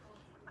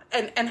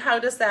 And how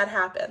does that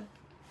happen?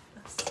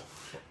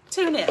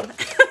 tune in.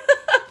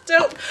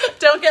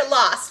 Don't get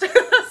lost.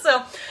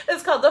 So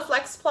it's called the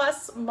Flex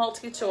Plus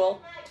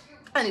Multi-Tool.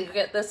 And you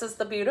get, this is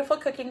the beautiful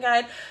cooking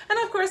guide. And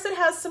of course it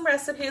has some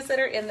recipes that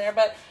are in there,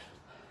 but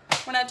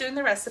we're not doing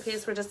the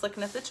recipes. We're just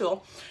looking at the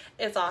tool.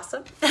 It's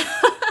awesome.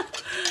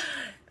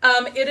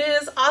 It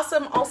is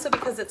awesome also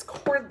because it's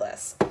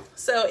cordless.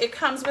 So it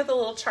comes with a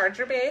little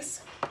charger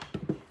base,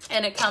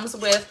 and it comes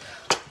with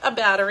a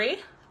battery.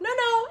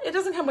 No, it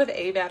doesn't come with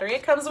a battery.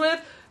 It comes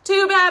with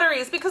 2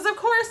 batteries because, of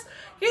course,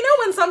 you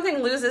know when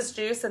something loses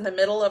juice in the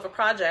middle of a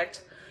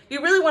project,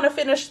 you really want to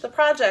finish the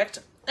project,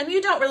 and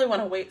you don't really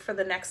want to wait for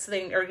the next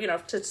thing, or, you know,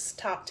 to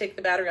stop, take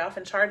the battery off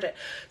and charge it.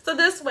 So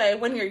this way,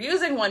 when you're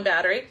using one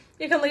battery,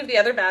 you can leave the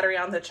other battery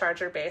on the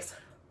charger base.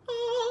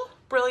 Oh,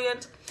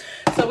 brilliant.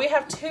 So we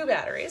have 2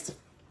 batteries,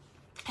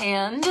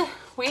 and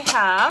we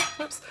have,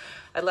 oops,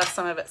 I left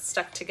some of it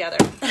stuck together.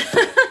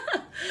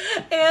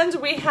 And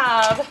we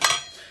have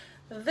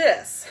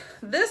this.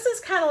 This is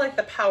kind of like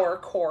the power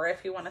core,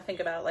 if you want to think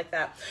about it like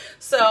that.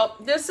 So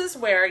this is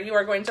where you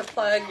are going to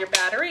plug your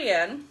battery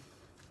in.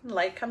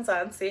 Light comes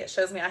on. See, it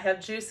shows me I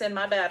have juice in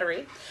my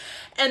battery.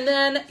 And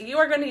then you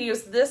are going to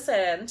use this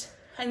end,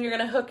 and you're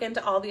going to hook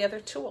into all the other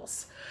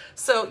tools.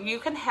 So you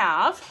can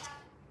have,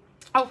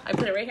 oh, I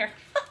put it right here.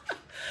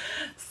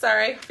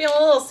 Sorry, feeling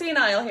a little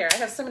senile here. I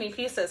have so many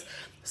pieces.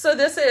 So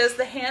this is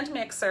the hand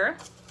mixer.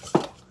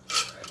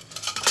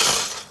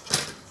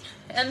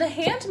 And the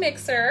hand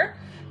mixer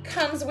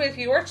comes with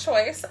your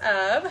choice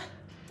of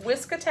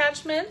whisk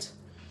attachment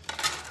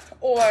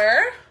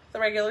or the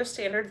regular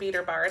standard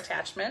beater bar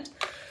attachment.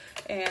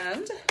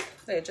 And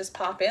they just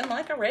pop in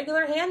like a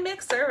regular hand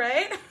mixer,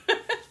 right?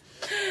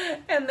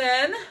 And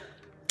then,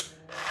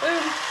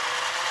 boom,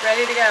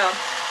 ready to go.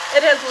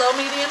 It has low,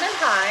 medium, and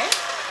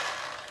high.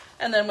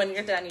 And then when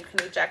you're done, you can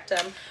eject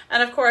them.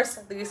 And of course,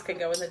 these can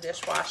go in the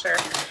dishwasher.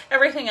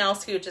 Everything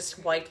else you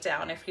just wipe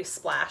down if you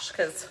splash,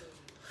 because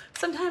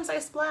sometimes I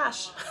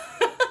splash.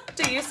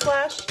 Do you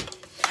splash?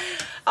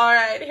 All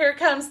right, here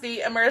comes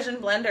the immersion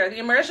blender. The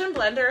immersion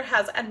blender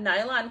has a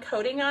nylon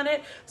coating on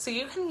it, so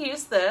you can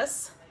use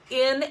this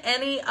in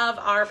any of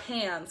our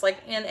pans, like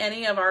in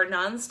any of our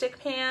non-stick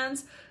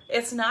pans.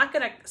 It's not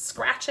gonna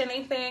scratch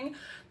anything.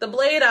 The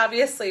blade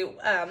obviously,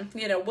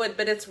 you know, would,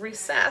 but it's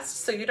recessed,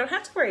 so you don't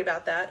have to worry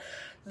about that.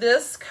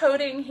 This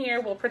coating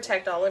here will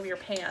protect all of your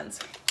pans.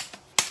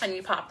 And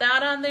you pop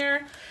that on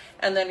there,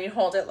 and then you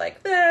hold it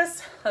like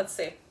this. Let's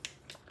see.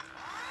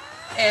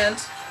 And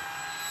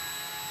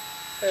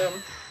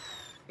boom,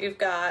 you've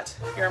got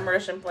your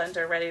immersion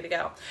blender ready to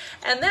go.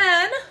 And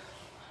then,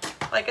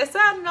 like I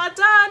said, I'm not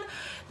done.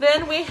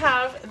 Then we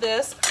have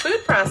this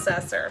food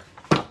processor.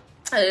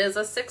 It is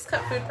a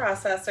 6-cup food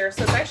processor,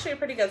 so it's actually a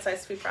pretty good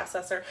sized food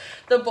processor.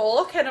 The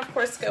bowl can, of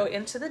course, go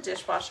into the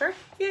dishwasher.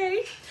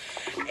 Yay!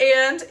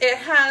 And it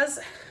has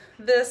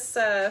this,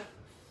 I'm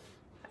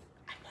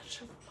not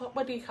sure,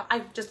 what do you call it?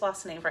 I just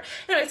lost the name for it.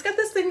 Anyway, it's got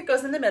this thing that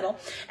goes in the middle,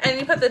 and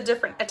you put the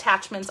different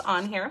attachments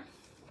on here.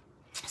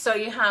 So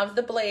you have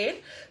the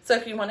blade, so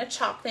if you want to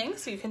chop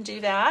things, you can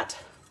do that.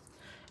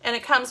 And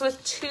it comes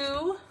with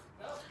 2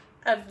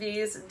 of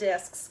these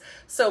discs.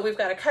 So we've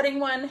got a cutting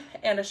one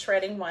and a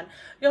shredding one.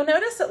 You'll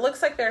notice it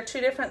looks like there are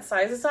 2 different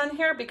sizes on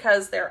here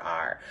because there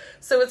are.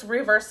 So it's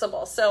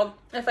reversible. So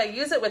if I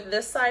use it with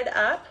this side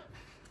up,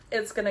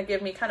 it's going to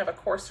give me kind of a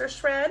coarser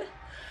shred.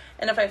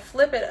 And if I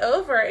flip it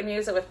over and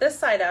use it with this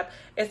side up,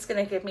 it's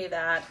going to give me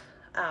that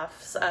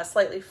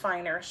slightly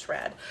finer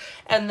shred.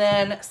 And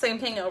then same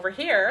thing over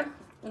here.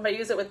 If I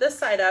use it with this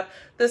side up,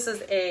 this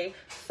is a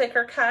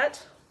thicker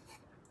cut.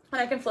 And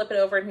I can flip it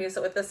over and use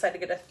it with this side to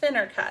get a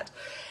thinner cut.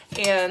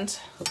 And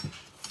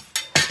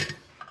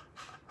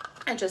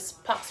it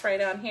just pops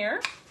right on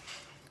here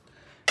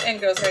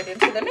and goes right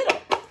into the middle.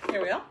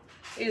 Here we go.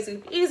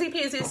 Easy, easy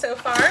peasy so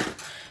far.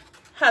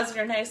 Has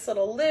your nice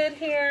little lid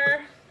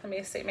here. Let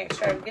me see, make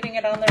sure I'm getting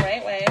it on the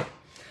right way.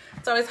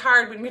 It's always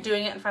hard when you're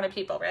doing it in front of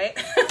people, right?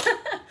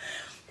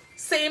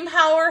 Same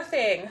power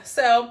thing.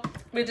 So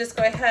we just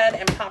go ahead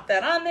and pop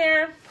that on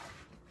there.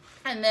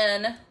 And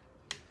then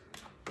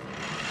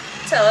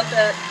tell it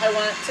that I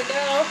want it to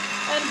go,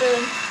 and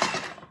boom,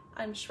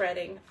 I'm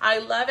shredding. I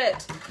love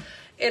it.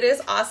 It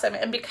is awesome.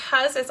 And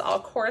because it's all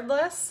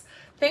cordless,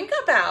 think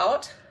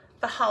about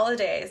the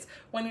holidays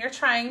when you're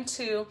trying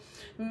to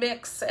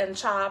mix and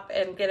chop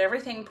and get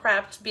everything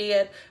prepped, be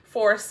it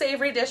for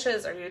savory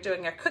dishes or you're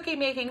doing a cookie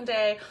making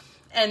day,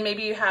 and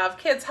maybe you have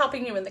kids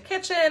helping you in the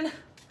kitchen.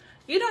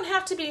 You don't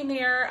have to be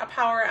near a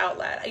power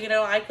outlet. You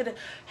know, I could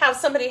have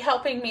somebody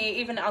helping me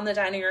even on the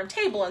dining room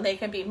table, and they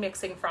can be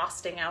mixing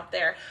frosting out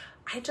there.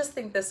 I just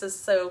think this is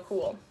so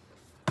cool.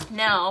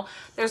 Now,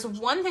 there's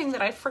one thing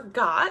that I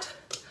forgot.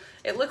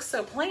 It looks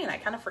so plain, I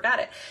kind of forgot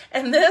it.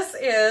 And this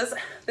is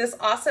this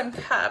awesome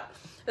cup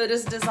that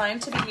is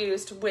designed to be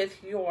used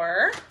with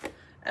your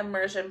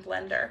immersion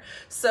blender.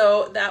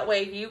 So that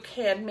way you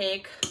can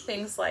make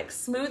things like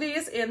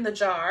smoothies in the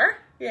jar,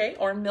 yay,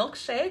 or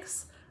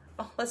milkshakes.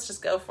 Oh, let's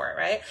just go for it,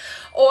 right?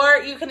 Or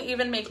you can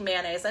even make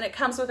mayonnaise, and it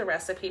comes with a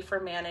recipe for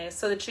mayonnaise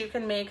so that you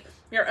can make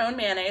your own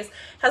mayonnaise.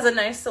 Has a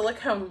nice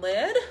silicone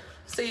lid,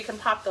 so you can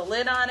pop the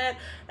lid on it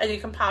and you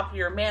can pop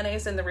your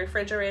mayonnaise in the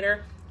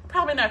refrigerator.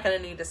 Probably not going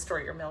to need to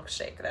store your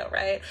milkshake though,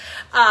 right?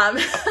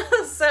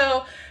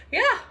 So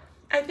yeah,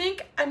 I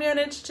think I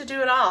managed to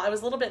do it all. I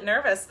was a little bit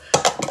nervous.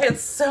 I had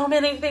so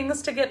many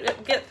things to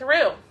get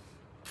through.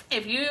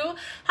 If you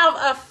have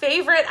a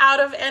favorite out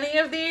of any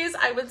of these,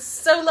 I would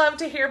so love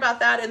to hear about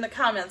that in the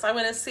comments. I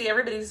want to see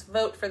everybody's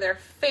vote for their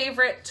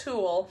favorite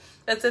tool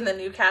that's in the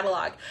new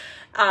catalog.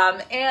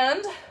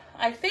 And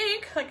I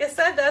think, like I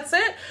said, that's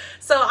it.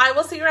 So I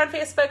will see you on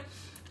Facebook.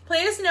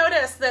 Please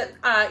notice that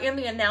in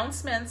the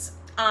announcements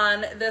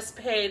on this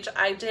page,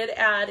 I did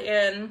add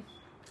in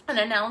an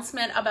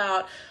announcement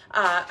about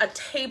a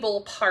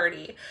table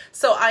party.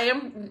 So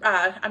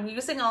I'm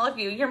using all of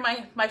you. You're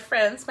my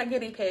friends, my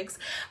guinea pigs.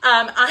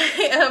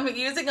 I am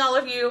using all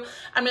of you.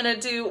 I'm going to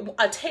do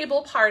a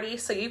table party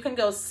so you can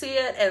go see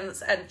it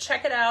and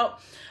check it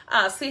out.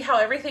 See how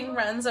everything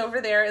runs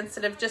over there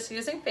instead of just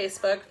using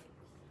Facebook.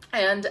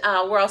 And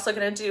we're also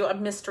going to do a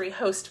mystery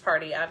host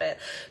party of it.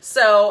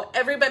 So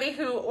everybody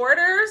who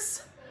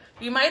orders,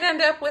 you might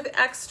end up with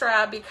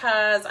extra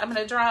because I'm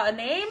going to draw a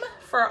name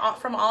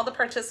from all the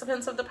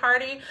participants of the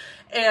party,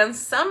 and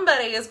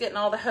somebody is getting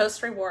all the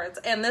host rewards.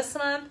 And this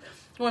month,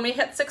 when we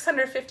hit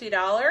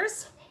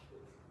 $650,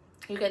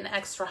 you get an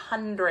extra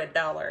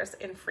 $100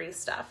 in free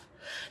stuff.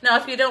 Now,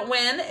 if you don't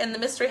win in the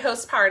mystery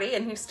host party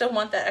and you still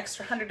want that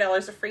extra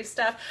 $100 of free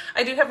stuff,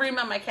 I do have room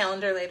on my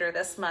calendar later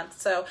this month,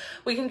 so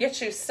we can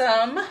get you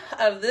some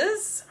of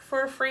this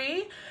for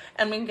free,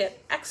 and we can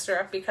get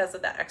extra because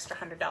of that extra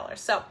 $100.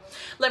 So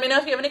let me know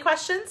if you have any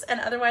questions, and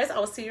otherwise I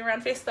will see you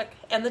around Facebook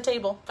and the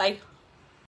table. Bye.